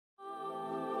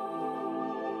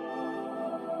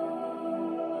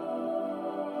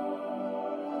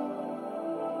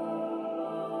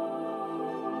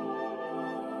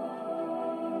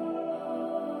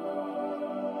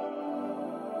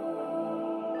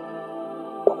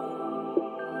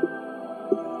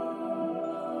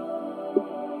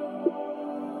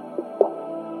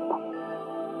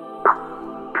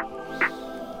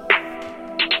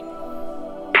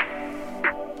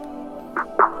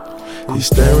He's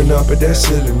staring up at that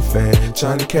ceiling fan,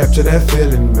 trying to capture that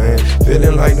feeling, man.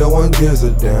 Feeling like no one gives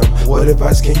a damn. What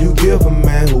advice can you give a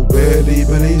man who barely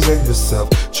believes in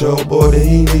himself? Joe boy, that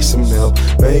he needs some help.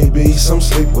 Maybe some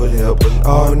sleep would help, but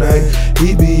all night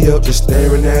he be up just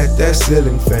staring at that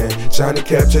ceiling fan, trying to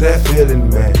capture that feeling,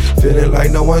 man. Feeling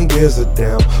like no one gives a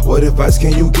damn. What advice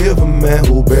can you give a man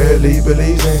who barely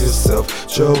believes in himself?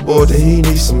 Joe boy, that he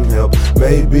needs some help.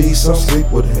 Maybe some sleep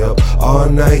would help. All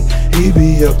night he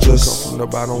be up just come from the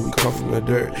bottom, we come from the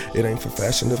dirt. It ain't for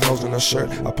fashion, it's hoes in a shirt.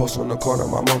 I post on the corner,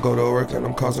 my mom go to work, and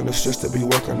I'm causing the stress to be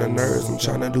working the nerves. I'm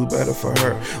trying to do better for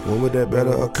her. When would that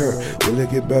better occur? Will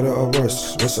it get better or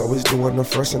worse? What's always doing the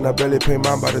first, and I barely pay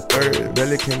mine by the third.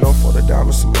 Barely can't afford a dime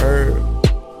or some herb.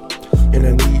 And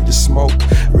I need to smoke.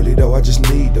 Really though, I just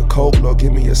need the coke. Lord,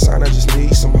 give me a sign, I just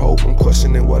need some hope. I'm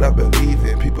questioning what I believe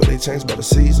in. People, they change by the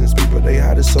seasons. People, they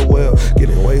hide it so well.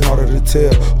 Getting way harder to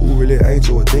tell who really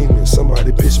angel or demon.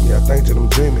 Somebody pitch me, I think that I'm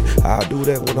dreaming. I do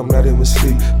that when I'm not in my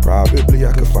sleep. Probably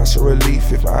I could find some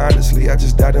relief if honestly I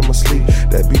just died in my sleep.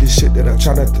 That be the shit that I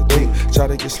try not to think. Try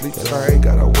to get sleep and I ain't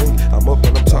got a wink. I'm up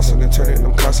and I'm tossing and turning,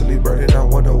 I'm constantly burning. I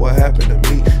wonder what happened to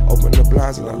me. Open the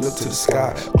blinds and I look to the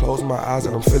sky. Close my eyes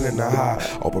and I'm feeling the high.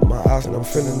 Open my eyes and I'm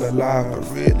feeling alive.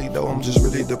 But really though, I'm just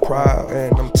really deprived.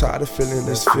 And I'm tired of feeling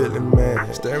this feeling,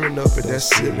 man. Staring up at that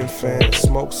ceiling fan.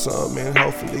 Smoke some and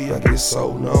hopefully I get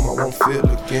so numb I won't feel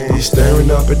again. He's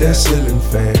staring up at that ceiling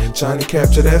fan, trying to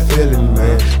capture that feeling,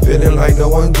 man. Feeling like no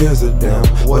one gives a damn.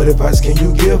 What advice can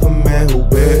you give a man who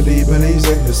barely believes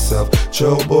in himself?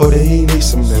 Joe boy, that he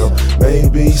needs some help.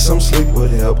 Maybe some sleep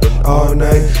would help. But all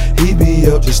night he be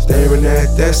up just staring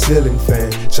at that ceiling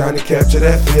fan, trying to capture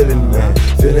that feeling, man.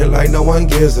 Feeling like no one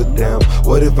gives a damn.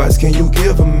 What advice can you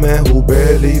give a man who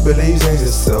barely believes in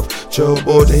himself? Joe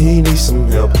boy, that he needs some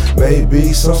help.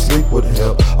 Maybe some sleep would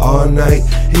help. All night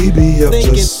he be up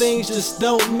thinking just things just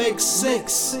don't make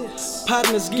sense.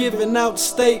 Partners giving out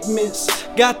statements.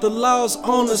 Got the laws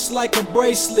on us like a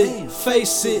bracelet.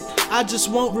 Face it, I just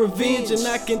want revenge and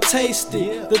I can taste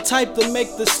it. The type to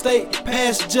make the state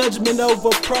pass judgment over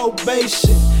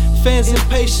probation. Fans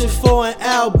impatient for an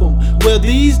album. Well,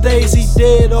 these days he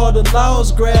dead or the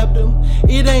laws grabbed him.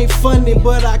 It ain't funny,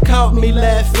 but I caught me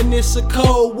laughing. It's a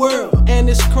cold world and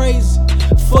it's crazy.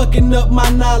 Fucking up my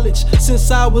knowledge since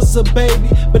I was a baby.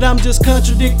 But I'm just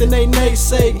contradicting they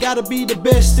naysay. Gotta be the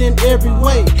best in every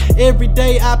way. Every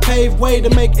day I pave way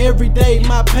to make every day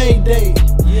my payday.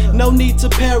 No need to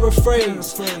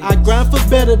paraphrase. I grind for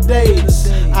better days.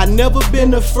 I never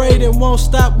been afraid and won't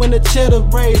stop when the cheddar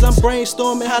raise. I'm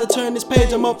brainstorming how to turn this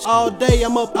page. I'm up all day,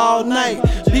 I'm up all night.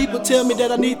 People tell me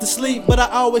that I need to sleep, but I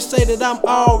always say that I'm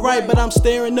alright. But I'm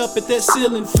staring up at that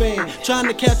ceiling fan, trying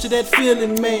to capture that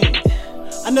feeling, man.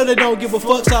 I know they don't give a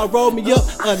fuck, so I roll me up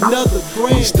another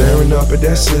grand. He's staring up at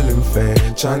that ceiling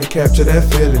fan, trying to capture that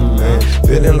feeling, man.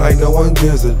 Feeling like no one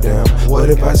gives a damn. What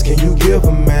advice can you give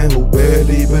a man who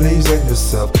barely believes in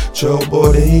himself? Joe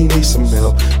boy, that he needs some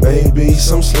help. Maybe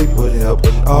some sleep would help.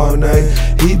 But all night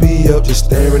he be up just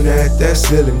staring at that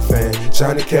ceiling fan,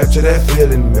 trying to capture that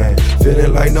feeling, man.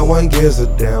 Feeling like no one gives a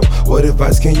damn. What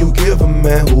advice can you give a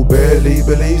man who barely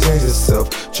believes in himself?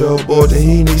 Joe boy, that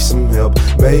he needs some help.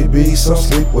 Maybe some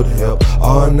sleep would help.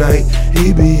 All night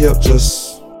he be up just